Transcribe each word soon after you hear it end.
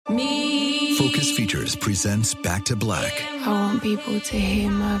Me. Focus Features presents Back to Black. I want people to hear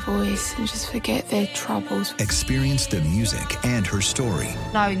my voice and just forget their troubles. Experience the music and her story.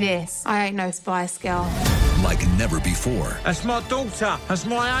 Know this. I ain't no Spice Girl. Like never before. That's my daughter. That's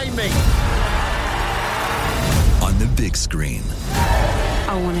my Amy. On the big screen.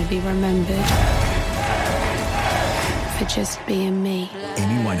 I want to be remembered for just being me.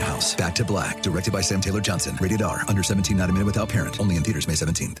 Amy Winehouse, Back to Black, directed by Sam Taylor Johnson. Rated R, under 17, not a minute without parent. Only in theaters May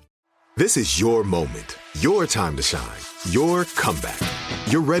 17th. This is your moment, your time to shine, your comeback.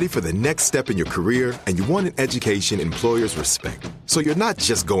 You're ready for the next step in your career, and you want an education employers respect. So you're not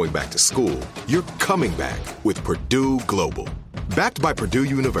just going back to school, you're coming back with Purdue Global. Backed by Purdue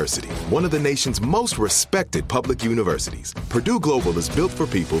University, one of the nation's most respected public universities, Purdue Global is built for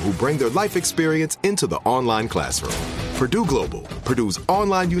people who bring their life experience into the online classroom. Purdue Global, Purdue's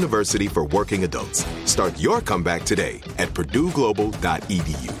online university for working adults. Start your comeback today at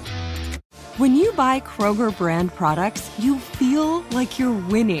purdueglobal.edu. When you buy Kroger brand products, you feel like you're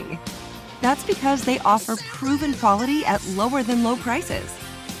winning. That's because they offer proven quality at lower than low prices.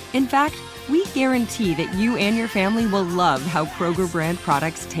 In fact, we guarantee that you and your family will love how Kroger brand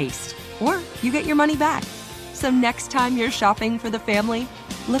products taste, or you get your money back. So next time you're shopping for the family,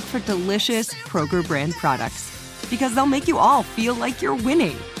 look for delicious Kroger brand products, because they'll make you all feel like you're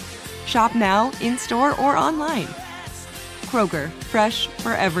winning. Shop now, in-store, or online. Kroger, fresh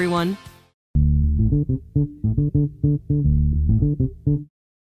for everyone.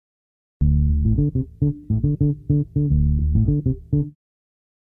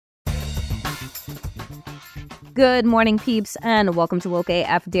 Good morning, peeps, and welcome to Woke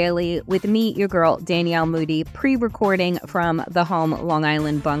AF Daily with me, your girl, Danielle Moody, pre-recording from the home Long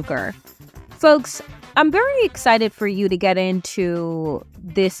Island bunker. Folks, I'm very excited for you to get into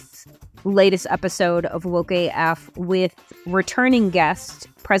this latest episode of Woke AF with returning guest,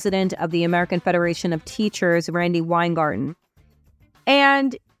 President of the American Federation of Teachers, Randi Weingarten.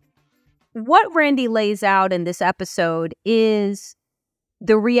 And what Randi lays out in this episode is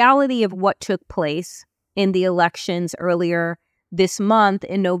the reality of what took place in the elections earlier this month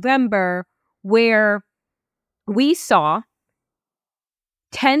in November, where we saw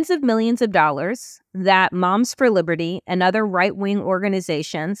tens of millions of dollars that Moms for Liberty and other right-wing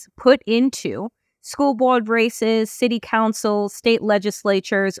organizations put into school board races, city councils, state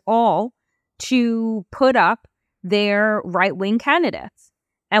legislatures, all to put up their right-wing candidates.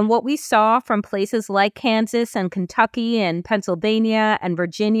 And what we saw from places like Kansas and Kentucky and Pennsylvania and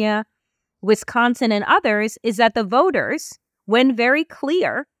Virginia, Wisconsin and others is that the voters, when very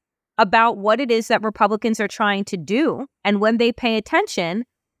clear about what it is that Republicans are trying to do, and when they pay attention,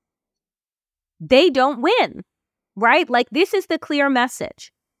 they don't win, right? Like, this is the clear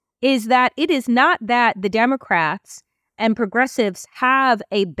message, is that it is not that the Democrats and progressives have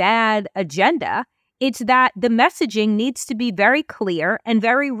a bad agenda. It's that the messaging needs to be very clear and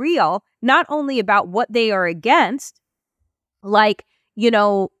very real, not only about what they are against, like,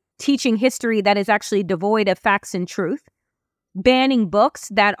 teaching history that is actually devoid of facts and truth, banning books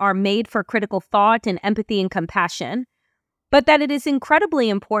that are made for critical thought and empathy and compassion, but that it is incredibly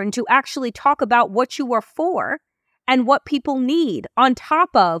important to actually talk about what you are for and what people need on top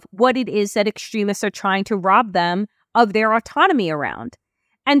of what it is that extremists are trying to rob them of their autonomy around.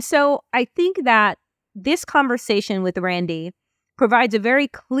 And so I think that this conversation with Randi provides a very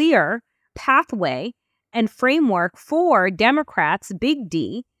clear pathway and framework for Democrats, big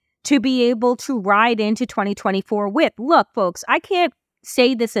D, to be able to ride into 2024 with. Look, folks, I can't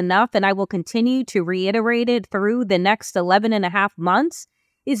say this enough, and I will continue to reiterate it through the next 11 and a half months,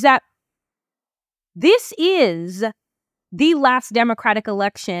 is that this is the last Democratic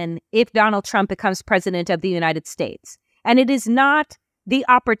election if Donald Trump becomes president of the United States. And it is not the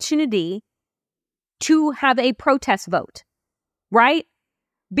opportunity to have a protest vote, right?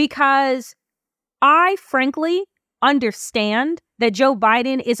 Because I frankly understand that Joe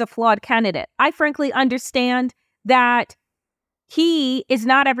Biden is a flawed candidate. I frankly understand that he is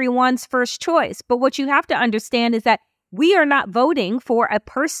not everyone's first choice. But what you have to understand is that we are not voting for a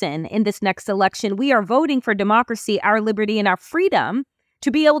person in this next election. We are voting for democracy, our liberty, and our freedom to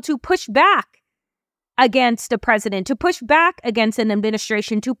be able to push back against a president, to push back against an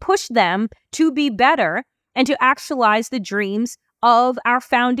administration, to push them to be better and to actualize the dreams of our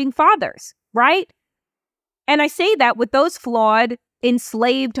founding fathers, right? And I say that with those flawed,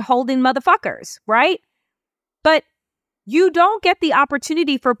 enslaved, holding motherfuckers, right? But you don't get the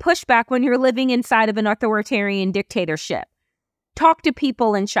opportunity for pushback when you're living inside of an authoritarian dictatorship. Talk to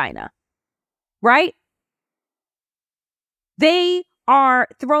people in China, right? They are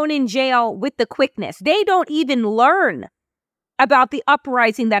thrown in jail with the quickness. They don't even learn about the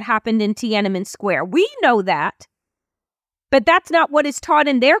uprising that happened in Tiananmen Square. We know that, but that's not what is taught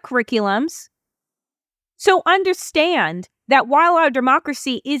in their curriculums. So understand that while our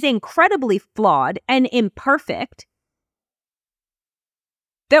democracy is incredibly flawed and imperfect,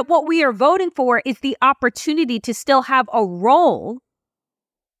 that what we are voting for is the opportunity to still have a role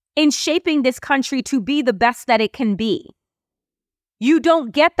in shaping this country to be the best that it can be. You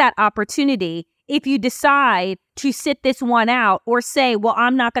don't get that opportunity if you decide to sit this one out or say, well,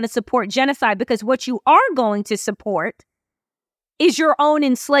 I'm not going to support genocide, because what you are going to support is your own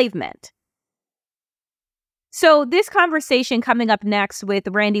enslavement. So this conversation coming up next with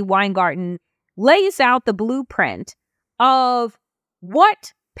Randi Weingarten lays out the blueprint of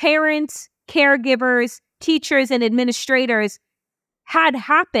what parents, caregivers, teachers, and administrators had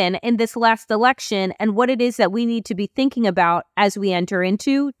happen in this last election and what it is that we need to be thinking about as we enter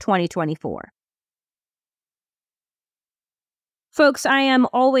into 2024. Folks, I am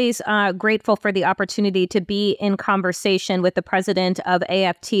always grateful for the opportunity to be in conversation with the president of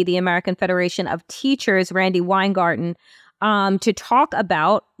AFT, the American Federation of Teachers, Randi Weingarten, to talk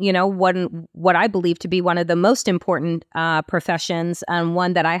about, what I believe to be one of the most important professions, and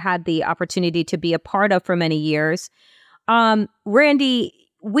one that I had the opportunity to be a part of for many years. Randi,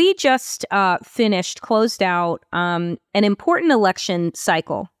 we just closed out an important election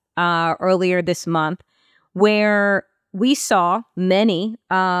cycle earlier this month, where we saw many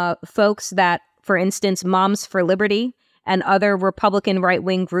folks that, for instance, Moms for Liberty and other Republican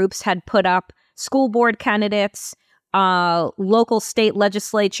right-wing groups had put up school board candidates, local state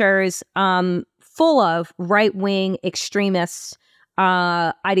legislatures full of right-wing extremists,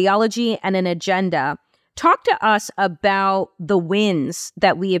 ideology and an agenda. Talk to us about the wins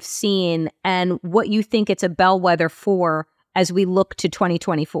that we have seen and what you think it's a bellwether for as we look to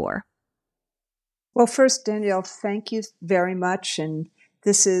 2024. Well, first, Danielle, thank you very much. And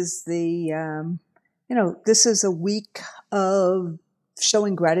this is this is a week of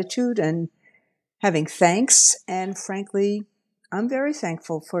showing gratitude and having thanks. And frankly, I'm very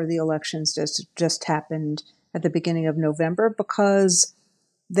thankful for the elections that just happened at the beginning of November, because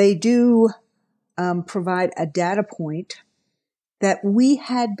they do provide a data point that we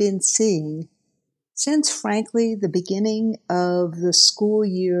had been seeing since, frankly, the beginning of the school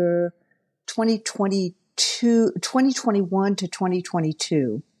year 2021 to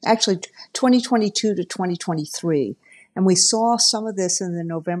 2022, actually 2022 to 2023. And we saw some of this in the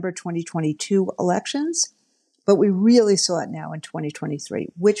November 2022 elections, but we really saw it now in 2023,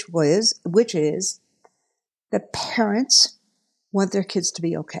 which is that parents want their kids to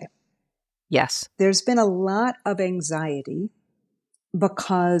be okay. Yes. There's been a lot of anxiety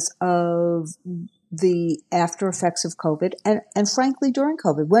because of the after effects of COVID and frankly during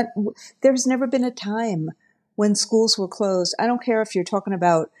COVID. There's never been a time when schools were closed. I don't care if you're talking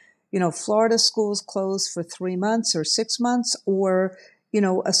about, Florida schools closed for 3 months or 6 months, or,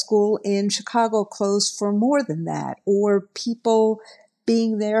 a school in Chicago closed for more than that, or people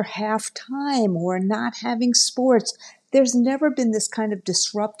being there half time or not having sports. There's never been this kind of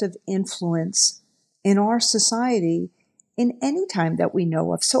disruptive influence in our society in any time that we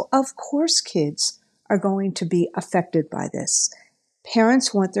know of. So of course kids are going to be affected by this.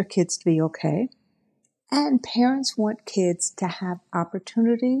 Parents want their kids to be okay, and parents want kids to have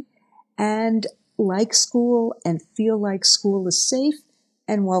opportunity and like school and feel like school is safe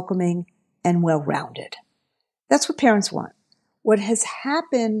and welcoming and well-rounded. That's what parents want. What has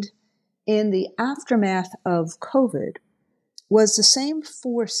happened in the aftermath of COVID was the same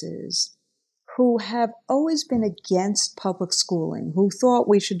forces who have always been against public schooling, who thought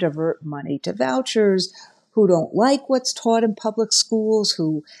we should divert money to vouchers, who don't like what's taught in public schools,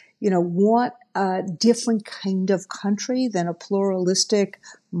 who, want a different kind of country than a pluralistic,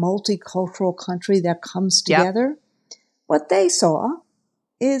 multicultural country that comes together. Yep. What they saw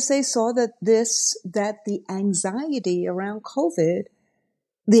is that the anxiety around COVID,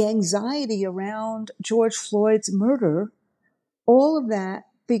 the anxiety around George Floyd's murder, all of that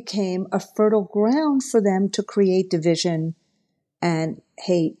became a fertile ground for them to create division and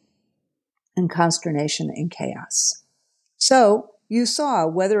hate and consternation and chaos. So you saw,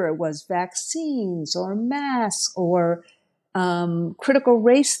 whether it was vaccines or masks or critical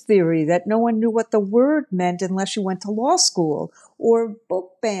race theory that no one knew what the word meant unless you went to law school, or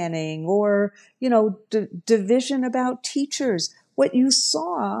book banning, or, division about teachers. What you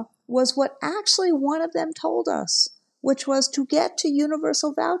saw was what actually one of them told us, which was to get to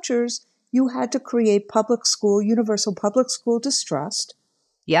universal vouchers, you had to create universal public school distrust.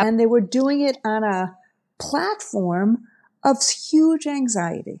 Yep. And they were doing it on a platform of huge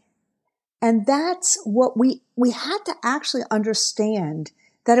anxiety. And that's what we had to actually understand,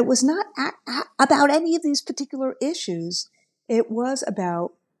 that it was not about any of these particular issues. It was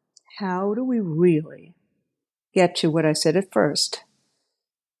about, how do we really get to what I said at first?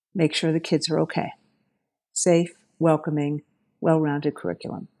 Make sure the kids are okay. Safe, welcoming, well-rounded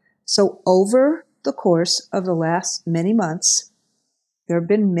curriculum. So over the course of the last many months, there have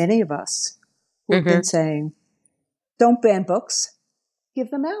been many of us who have been saying, don't ban books, give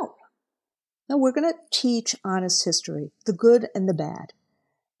them out. No, we're going to teach honest history, the good and the bad.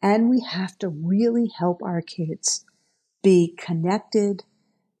 And we have to really help our kids be connected,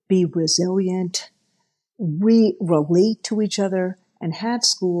 be resilient, relate to each other, and have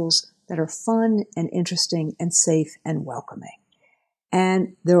schools that are fun and interesting and safe and welcoming.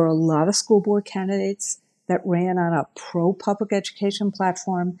 And there are a lot of school board candidates that ran on a pro-public education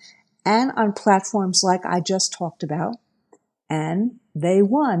platform and on platforms like I just talked about, and they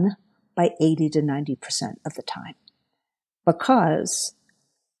won by 80 to 90% of the time, because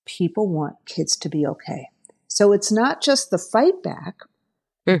people want kids to be okay. So it's not just the fight back,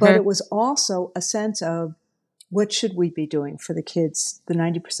 but it was also a sense of, what should we be doing for the kids, the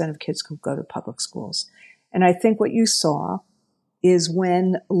 90% of kids who go to public schools? And I think what you saw is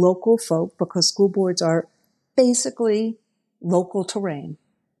when local folk, because school boards are basically local terrain,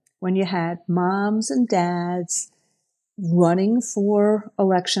 when you had moms and dads running for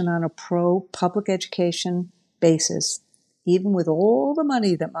election on a pro-public education basis, even with all the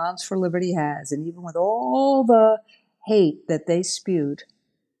money that Moms for Liberty has, and even with all the hate that they spewed,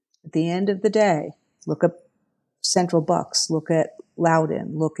 at the end of the day, look at Central Bucks, look at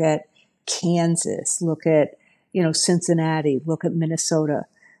Loudoun, look at Kansas, look at, Cincinnati, look at Minnesota.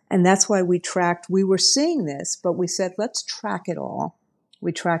 And that's why we were seeing this, but we said, let's track it all.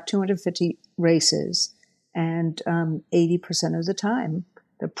 We tracked 250 races, and 80% of the time,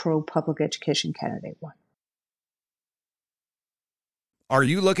 the pro-public education candidate won. Are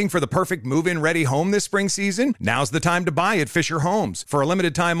you looking for the perfect move-in ready home this spring season? Now's the time to buy at Fisher Homes. For a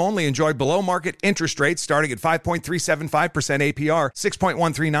limited time only, enjoy below-market interest rates starting at 5.375% APR,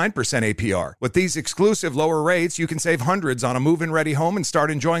 6.139% APR. With these exclusive lower rates, you can save hundreds on a move-in ready home and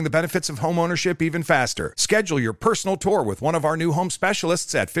start enjoying the benefits of home ownership even faster. Schedule your personal tour with one of our new home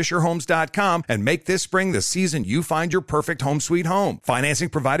specialists at FisherHomes.com and make this spring the season you find your perfect home sweet home. Financing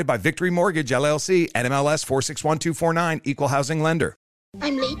provided by Victory Mortgage, LLC, NMLS 461249, Equal Housing Lender.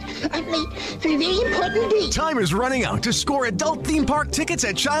 I'm late for a very important date. Time is running out to score adult theme park tickets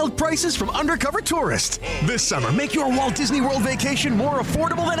at child prices from Undercover Tourist. This summer, make your Walt Disney World vacation more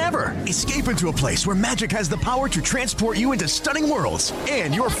affordable than ever. Escape into a place where magic has the power to transport you into stunning worlds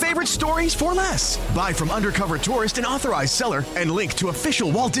and your favorite stories for less. Buy from Undercover Tourist, an authorized seller, and link to official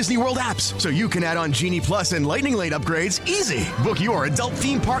Walt Disney World apps so you can add on Genie Plus and Lightning Lane upgrades easy. Book your adult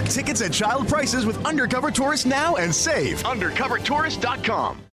theme park tickets at child prices with Undercover Tourist now and save. UndercoverTourist.com.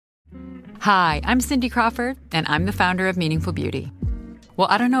 Hi, I'm Cindy Crawford, and I'm the founder of Meaningful Beauty. Well,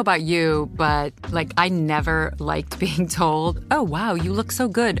 I don't know about you, but, I never liked being told, oh, wow, you look so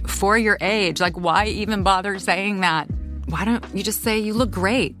good for your age. Why even bother saying that? Why don't you just say you look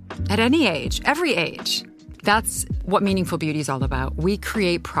great at any age, every age? That's what Meaningful Beauty is all about. We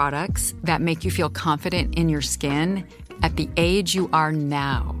create products that make you feel confident in your skin at the age you are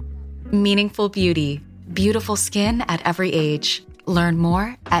now. Meaningful Beauty. Beautiful skin at every age. Learn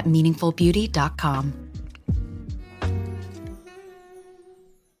more at meaningfulbeauty.com.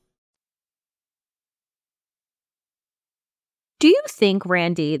 Do you think,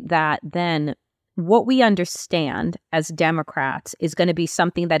 Randy, that then what we understand as Democrats is going to be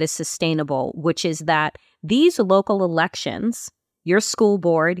something that is sustainable, which is that these local elections, your school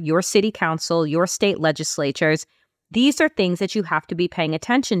board, your city council, your state legislatures, these are things that you have to be paying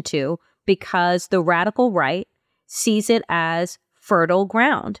attention to, because the radical right sees it as fertile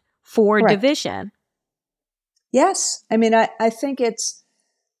ground for division? Yes. I mean, I think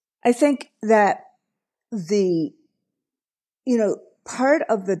that the, part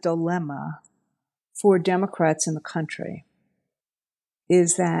of the dilemma for Democrats in the country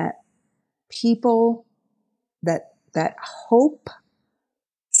is that people, that hope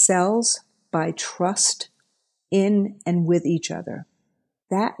sells by trust in and with each other.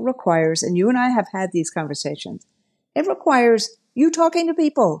 That requires, and you and I have had these conversations, it requires you talking to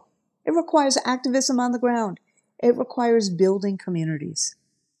people. It requires activism on the ground. It requires building communities.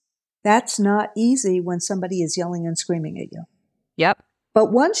 That's not easy when somebody is yelling and screaming at you. Yep.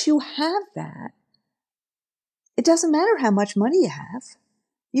 But once you have that, it doesn't matter how much money you have.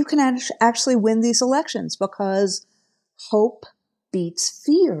 You can actually win these elections, because hope beats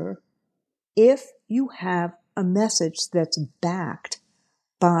fear if you have a message that's backed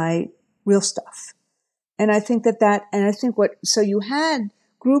by real stuff. And I think so you had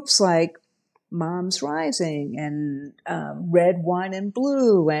groups like Moms Rising and Red, Wine, and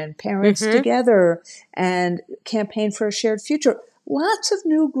Blue and Parents Together and Campaign for a Shared Future. Lots of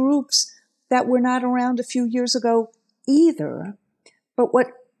new groups that were not around a few years ago either. But what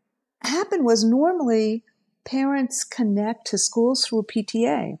happened was normally parents connect to schools through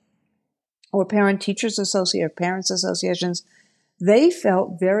PTA or Parent Teachers Association, Parents Associations. They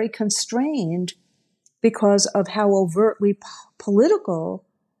felt very constrained because of how overtly political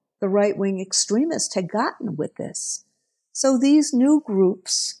the right-wing extremists had gotten with this. So these new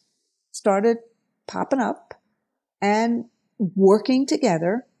groups started popping up and working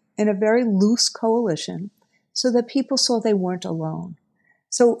together in a very loose coalition so that people saw they weren't alone.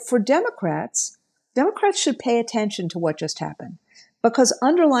 So for Democrats should pay attention to what just happened, because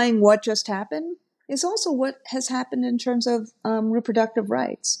underlying what just happened is also what has happened in terms of reproductive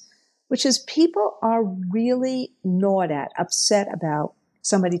rights, which is people are really gnawed at, upset about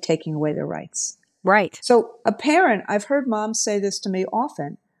somebody taking away their rights. Right. So a parent, I've heard moms say this to me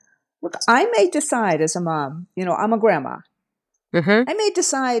often. Look, I may decide as a mom, I'm a grandma. I may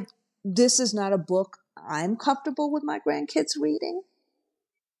decide this is not a book I'm comfortable with my grandkids reading,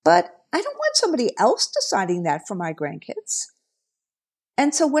 but I don't want somebody else deciding that for my grandkids.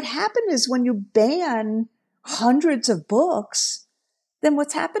 And so what happened is when you ban hundreds of books, then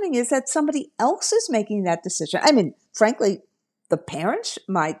what's happening is that somebody else is making that decision. I mean, frankly, the parents,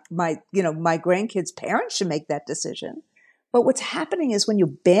 my grandkids' parents should make that decision. But what's happening is when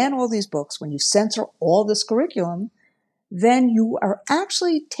you ban all these books, when you censor all this curriculum, then you are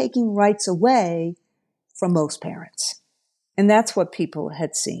actually taking rights away from most parents. And that's what people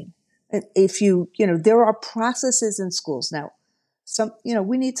had seen. If there are processes in schools. Now,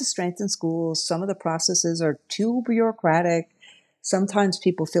 we need to strengthen schools. Some of the processes are too bureaucratic. Sometimes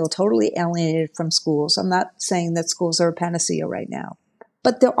people feel totally alienated from schools. I'm not saying that schools are a panacea right now.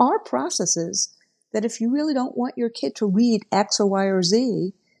 But there are processes that if you really don't want your kid to read X or Y or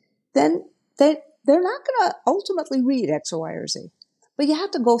Z, then they're not going to ultimately read X or Y or Z. But you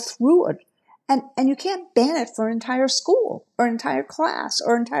have to go through it. And you can't ban it for an entire school or entire class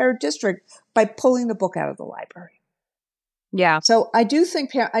or entire district by pulling the book out of the library. Yeah. So I do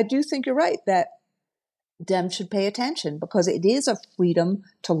think you're right that Dems should pay attention, because it is a freedom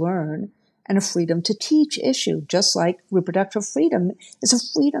to learn and a freedom to teach issue, just like reproductive freedom is a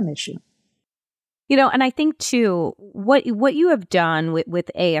freedom issue. And I think, too, what you have done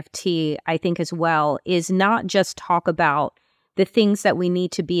with AFT, I think, as well, is not just talk about the things that we need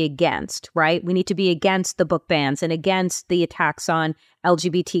to be against, right? We need to be against the book bans and against the attacks on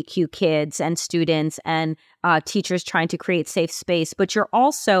LGBTQ kids and students and teachers trying to create safe space. But you're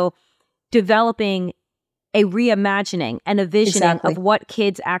also developing a reimagining and a visioning of what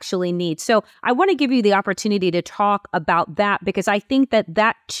kids actually need. So I want to give you the opportunity to talk about that, because I think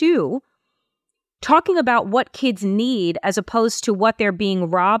that too, talking about what kids need as opposed to what they're being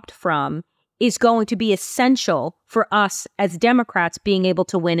robbed from, is going to be essential for us as Democrats being able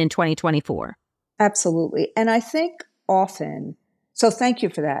to win in 2024. Absolutely. And I think often, so thank you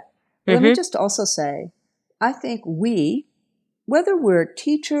for that. Let me just also say, I think we, whether we're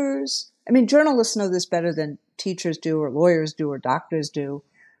teachers, journalists know this better than teachers do or lawyers do or doctors do,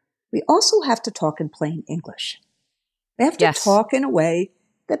 we also have to talk in plain English. We have to talk in a way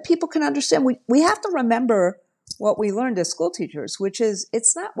that people can understand. We have to remember what we learned as school teachers, which is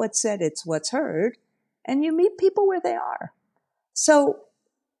it's not what's said, it's what's heard. And you meet people where they are. So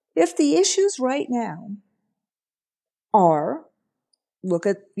if the issues right now are, look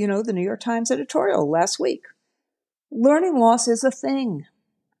at, the New York Times editorial last week. Learning loss is a thing.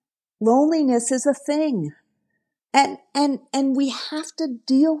 Loneliness is a thing. And we have to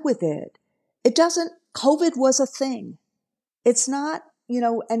deal with it. COVID was a thing. It's not,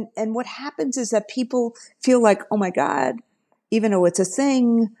 and what happens is that people feel like, oh my God, even though it's a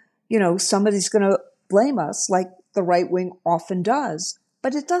thing, somebody's going to blame us, like the right wing often does.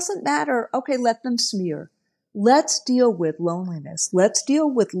 But it doesn't matter. Okay, let them smear. Let's deal with loneliness. Let's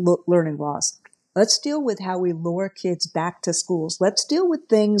deal with learning loss. Let's deal with how we lure kids back to schools. Let's deal with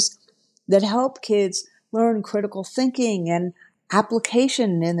things that help kids learn critical thinking and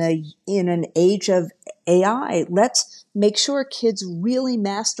application in an age of AI. Let's make sure kids really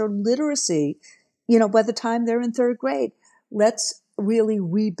master literacy, by the time they're in third grade. Let's really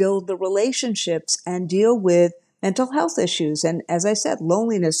rebuild the relationships and deal with mental health issues. And as I said,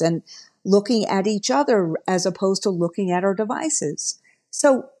 loneliness, and looking at each other as opposed to looking at our devices.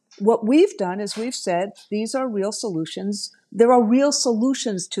 So what we've done is we've said, these are real solutions. There are real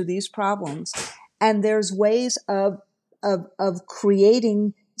solutions to these problems. And there's ways of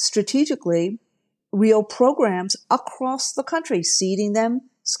creating strategically real programs across the country, seeding them,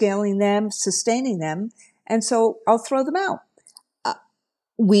 scaling them, sustaining them. And so I'll throw them out.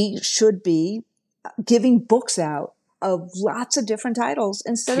 We should be giving books out of lots of different titles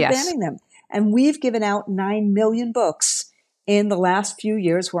instead of banning them. And we've given out 9 million books in the last few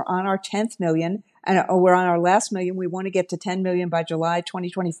years. We're on our 10th million, and we're on our last million. We want to get to 10 million by July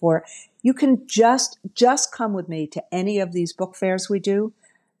 2024. You can just come with me to any of these book fairs we do.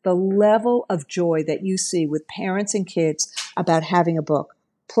 The level of joy that you see with parents and kids about having a book.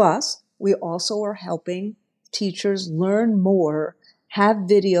 Plus, we also are helping teachers learn more, have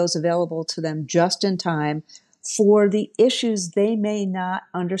videos available to them just in time for the issues they may not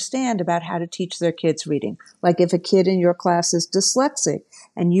understand about how to teach their kids reading. Like if a kid in your class is dyslexic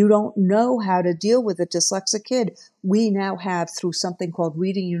and you don't know how to deal with a dyslexic kid, we now have, through something called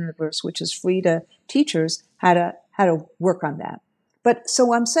Reading Universe, which is free to teachers, how to work on that. But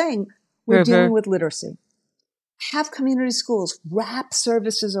so I'm saying we're dealing with literacy. Have community schools wrap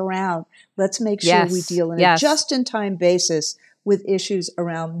services around. Let's make sure we deal in a just-in-time basis with issues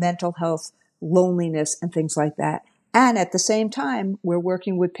around mental health, loneliness, and things like that. And at the same time, we're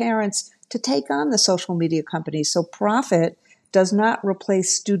working with parents to take on the social media companies. So profit does not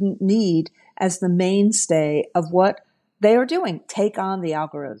replace student need as the mainstay of what they are doing. Take on the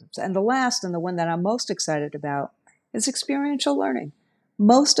algorithms. And the last, and the one that I'm most excited about, is experiential learning.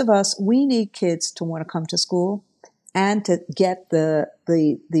 Most of us, we need kids to want to come to school and to get the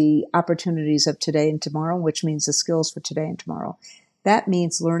opportunities of today and tomorrow, which means the skills for today and tomorrow. That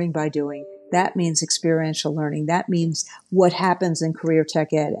means learning by doing. That means experiential learning. That means what happens in career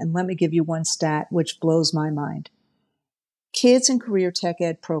tech ed. And let me give you one stat which blows my mind. Kids in career tech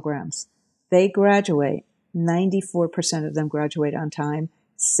ed programs, they graduate. 94% of them graduate on time.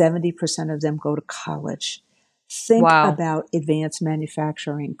 70% of them go to college. Think about advanced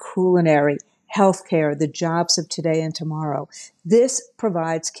manufacturing, culinary, healthcare, the jobs of today and tomorrow. This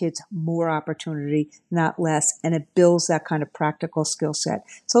provides kids more opportunity, not less, and it builds that kind of practical skill set.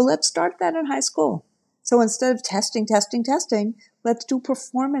 So let's start that in high school. So instead of testing, let's do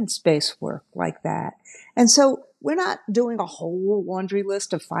performance-based work like that. And so we're not doing a whole laundry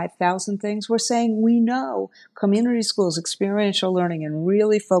list of 5,000 things. We're saying we know community schools, experiential learning, and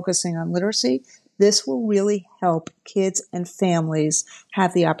really focusing on literacy. This will really help kids and families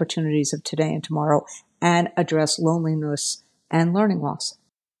have the opportunities of today and tomorrow and address loneliness and learning loss.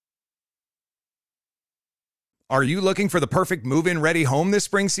 Are you looking for the perfect move-in ready home this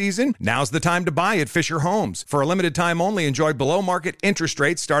spring season? Now's the time to buy at Fisher Homes. For a limited time only, enjoy below-market interest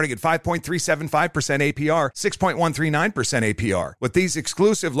rates starting at 5.375% APR, 6.139% APR. With these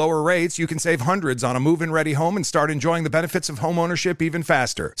exclusive lower rates, you can save hundreds on a move-in ready home and start enjoying the benefits of home ownership even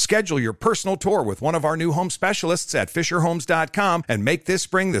faster. Schedule your personal tour with one of our new home specialists at FisherHomes.com and make this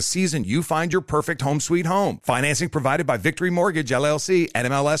spring the season you find your perfect home sweet home. Financing provided by Victory Mortgage, LLC,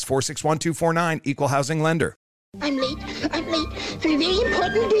 NMLS 461249, Equal Housing Lender. I'm late for a very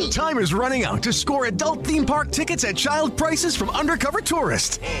important date. Time is running out to score adult theme park tickets at child prices from Undercover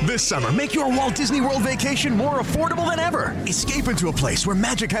Tourist. This summer, make your Walt Disney World vacation more affordable than ever. Escape into a place where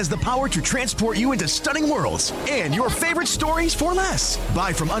magic has the power to transport you into stunning worlds and your favorite stories for less.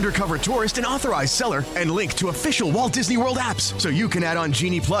 Buy from Undercover Tourist, an authorized seller, and link to official Walt Disney World apps so you can add on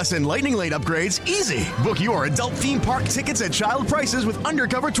Genie Plus and Lightning Lane upgrades easy. Book your adult theme park tickets at child prices with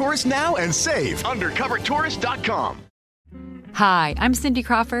Undercover Tourist now and save. UndercoverTourist.com. Hi, I'm Cindy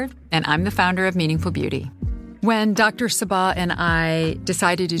Crawford, and I'm the founder of Meaningful Beauty. When Dr. Sabah and I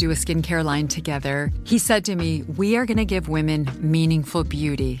decided to do a skincare line together, he said to me, we are going to give women meaningful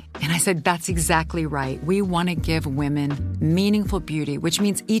beauty. And I said, that's exactly right. We want to give women meaningful beauty, which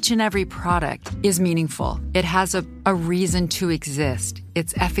means each and every product is meaningful. It has a reason to exist.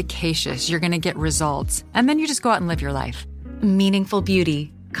 It's efficacious. You're going to get results. And then you just go out and live your life. Meaningful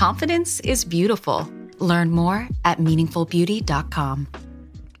Beauty. Confidence is beautiful. Learn more at meaningfulbeauty.com.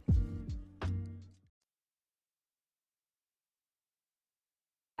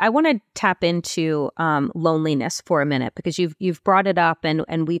 I want to tap into loneliness for a minute because you've brought it up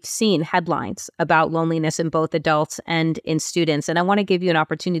and we've seen headlines about loneliness in both adults and in students. And I want to give you an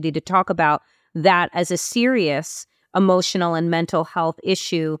opportunity to talk about that as a serious emotional and mental health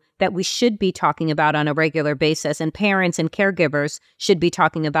issue that we should be talking about on a regular basis, and parents and caregivers should be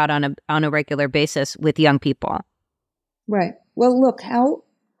talking about on a regular basis with young people. Right. Well, look, how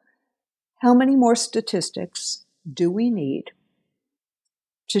many more statistics do we need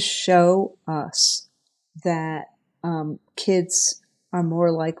to show us that kids are more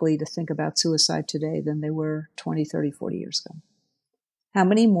likely to think about suicide today than they were 20, 30, 40 years ago? How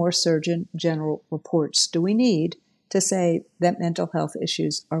many more Surgeon General reports do we need to say that mental health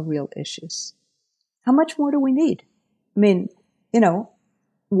issues are real issues. How much more do we need? I mean,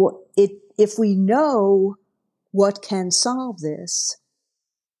 if we know what can solve this,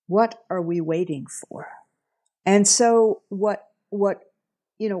 what are we waiting for? And so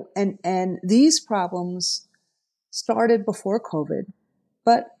and these problems started before COVID,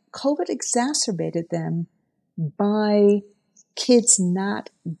 but COVID exacerbated them by kids not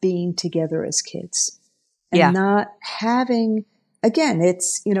being together as kids and not having, again,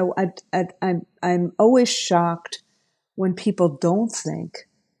 it's, I'm always shocked when people don't think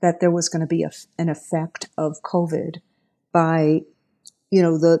that there was going to be an effect of COVID by,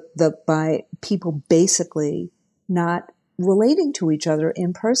 by people basically not relating to each other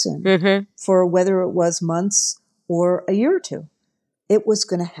in person for whether it was months or a year or two. It was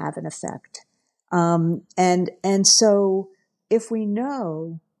going to have an effect. And so if we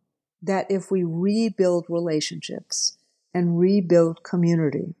know that if we rebuild relationships and rebuild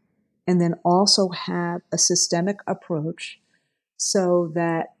community, and then also have a systemic approach so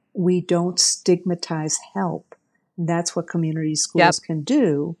that we don't stigmatize help, and that's what community schools can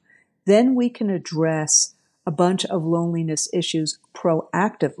do, then we can address a bunch of loneliness issues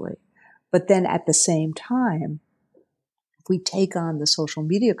proactively. But then at the same time, if we take on the social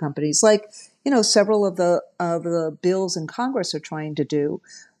media companies, like, several of the bills in Congress are trying to do,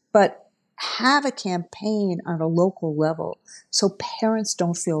 but have a campaign on a local level so parents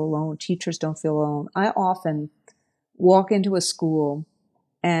don't feel alone, teachers don't feel alone. I often walk into a school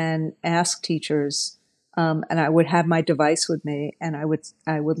and ask teachers, and I would have my device with me, and I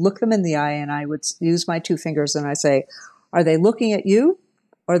would look them in the eye, and I would use my two fingers, and I say, are they looking at you,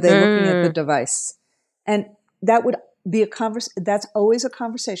 or are they looking at the device? And that would be that's always a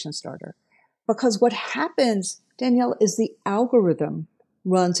conversation starter. Because what happens, Danielle, is the algorithm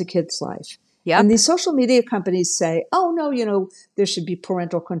runs a kid's life. Yep. And these social media companies say, oh, no, there should be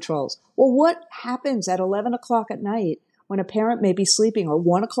parental controls. Well, what happens at 11 o'clock at night when a parent may be sleeping, or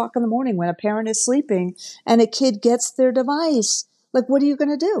 1 o'clock in the morning when a parent is sleeping and a kid gets their device? Like, what are you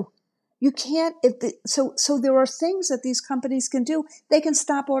going to do? You can't. So there are things that these companies can do. They can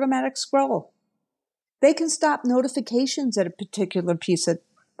stop automatic scroll. They can stop notifications at a particular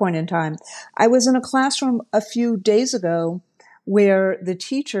point in time. I was in a classroom a few days ago where the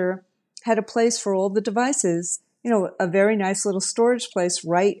teacher had a place for all the devices, a very nice little storage place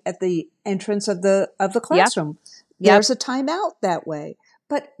right at the entrance of the classroom. Yep. There's a timeout that way.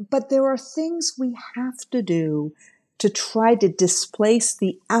 But there are things we have to do to try to displace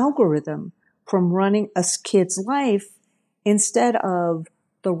the algorithm from running a kid's life instead of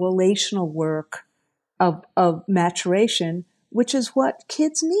the relational work of maturation, which is what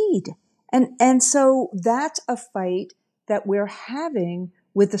kids need. And so that's a fight that we're having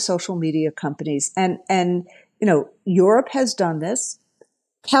with the social media companies. And Europe has done this.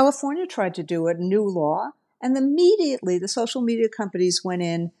 California tried to do a new law, and immediately the social media companies went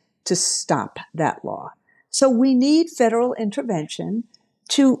in to stop that law. So we need federal intervention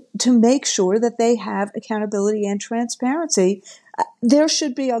to make sure that they have accountability and transparency. There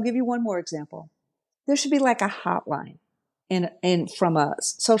should be, I'll give you one more example. There should be like a hotline from a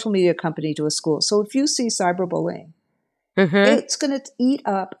social media company to a school. So if you see cyberbullying, it's going to eat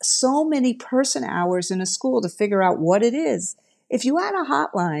up so many person hours in a school to figure out what it is. If you add a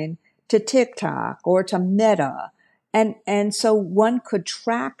hotline to TikTok or to Meta, and so one could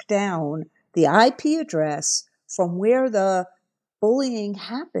track down the IP address from where the bullying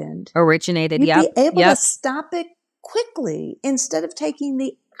happened, originated, you'd be able to stop it quickly instead of taking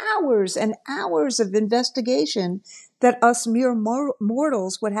the hours and hours of investigation that us mere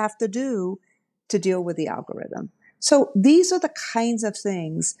mortals would have to do to deal with the algorithm. So these are the kinds of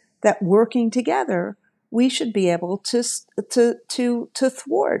things that, working together, we should be able to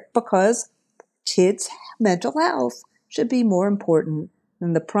thwart, because kids' mental health should be more important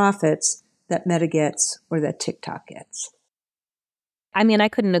than the profits that Meta gets or that TikTok gets. I mean, I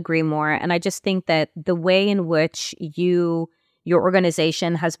couldn't agree more. And I just think that the way in which your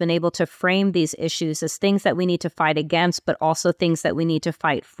organization has been able to frame these issues as things that we need to fight against, but also things that we need to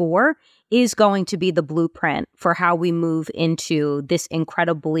fight for, is going to be the blueprint for how we move into this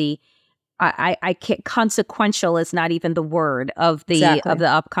incredibly, I can't, consequential is not even the word of the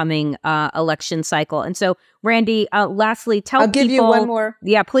upcoming election cycle. And so, Randi, lastly, tell people. I'll give you one more.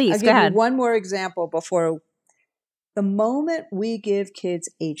 Yeah, please, go ahead. I'll give you one more example before. The moment we give kids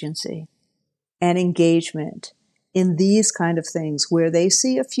agency and engagement in these kind of things, where they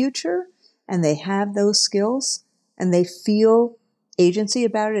see a future and they have those skills and they feel agency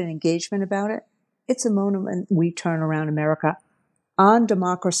about it and engagement about it, it's a moment we turn around America on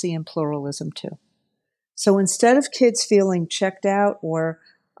democracy and pluralism too. So instead of kids feeling checked out or,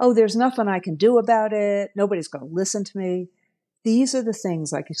 oh, there's nothing I can do about it, nobody's going to listen to me, these are the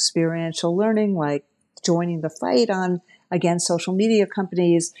things like experiential learning, like joining the fight on, again, social media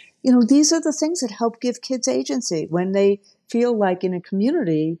companies. These are the things that help give kids agency when they feel like in a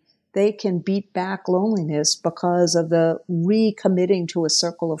community they can beat back loneliness because of the recommitting to a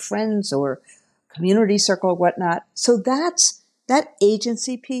circle of friends or community circle or whatnot. So that's that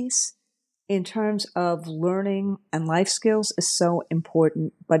agency piece in terms of learning and life skills is so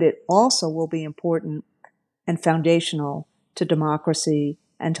important, but it also will be important and foundational to democracy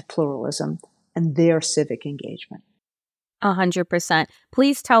and to pluralism and their civic engagement. 100%.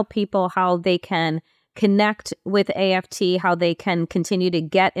 Please tell people how they can connect with AFT, how they can continue to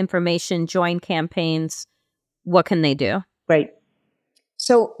get information, join campaigns. What can they do? Great.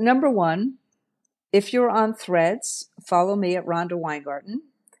 So number one, if you're on Threads, follow me at Rhonda Weingarten.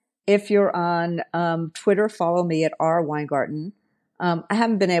 If you're on Twitter, follow me at R.Weingarten. I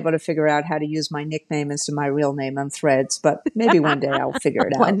haven't been able to figure out how to use my nickname instead of my real name on Threads, but maybe one day I'll figure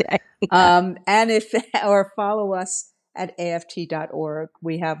it out. One day. Or follow us at AFT.org.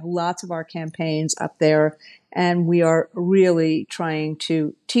 We have lots of our campaigns up there, and we are really trying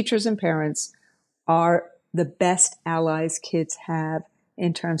to, teachers and parents are the best allies kids have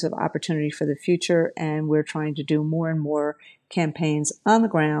in terms of opportunity for the future, and we're trying to do more and more campaigns on the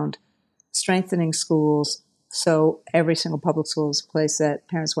ground, strengthening schools, so every single public school is a place that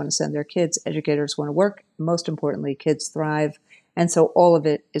parents want to send their kids, educators want to work, most importantly, kids thrive, and so all of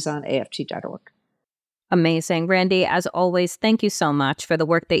it is on AFT.org. Amazing. Randy, as always, thank you so much for the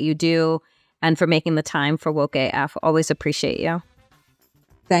work that you do and for making the time for Woke AF. Always appreciate you.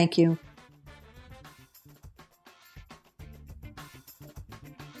 Thank you.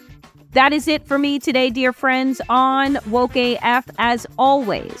 That is it for me today, dear friends, on Woke AF. As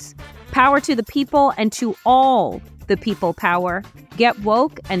always, power to the people and to all the people power. Get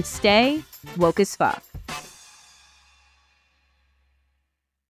woke and stay woke as fuck.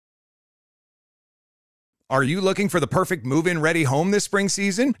 Are you looking for the perfect move-in ready home this spring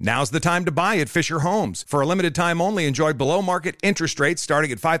season? Now's the time to buy at Fisher Homes. For a limited time only, enjoy below-market interest rates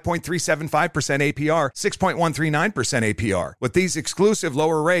starting at 5.375% APR, 6.139% APR. With these exclusive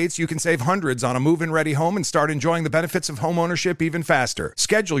lower rates, you can save hundreds on a move-in ready home and start enjoying the benefits of homeownership even faster.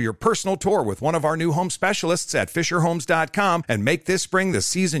 Schedule your personal tour with one of our new home specialists at FisherHomes.com and make this spring the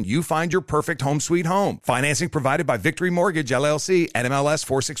season you find your perfect home sweet home. Financing provided by Victory Mortgage, LLC, NMLS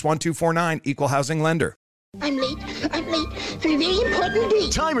 461249, Equal Housing Lender. I'm late for a very important date.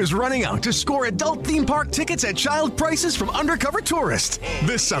 Time is running out to score adult theme park tickets at child prices from Undercover Tourist.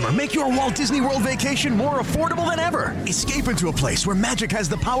 This summer, make your Walt Disney World vacation more affordable than ever. Escape into a place where magic has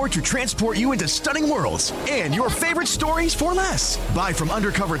the power to transport you into stunning worlds and your favorite stories for less. Buy from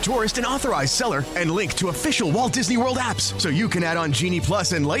Undercover Tourist, an authorized seller, and link to official Walt Disney World apps so you can add on Genie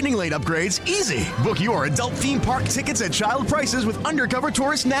Plus and Lightning Lane upgrades easy. Book your adult theme park tickets at child prices with Undercover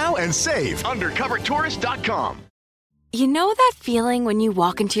Tourist now and save. UndercoverTourist.com. You know that feeling when you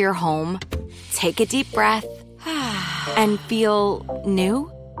walk into your home, take a deep breath, and feel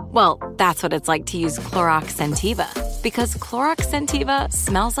new? Well, that's what it's like to use Clorox Scentiva. Because Clorox Scentiva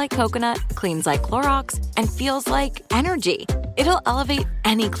smells like coconut, cleans like Clorox, and feels like energy. It'll elevate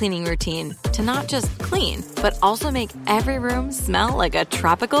any cleaning routine to not just clean, but also make every room smell like a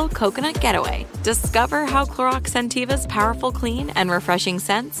tropical coconut getaway. Discover how Clorox Scentiva's powerful clean and refreshing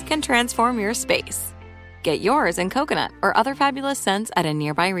scents can transform your space. Get yours in coconut or other fabulous scents at a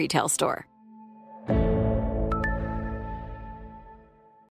nearby retail store.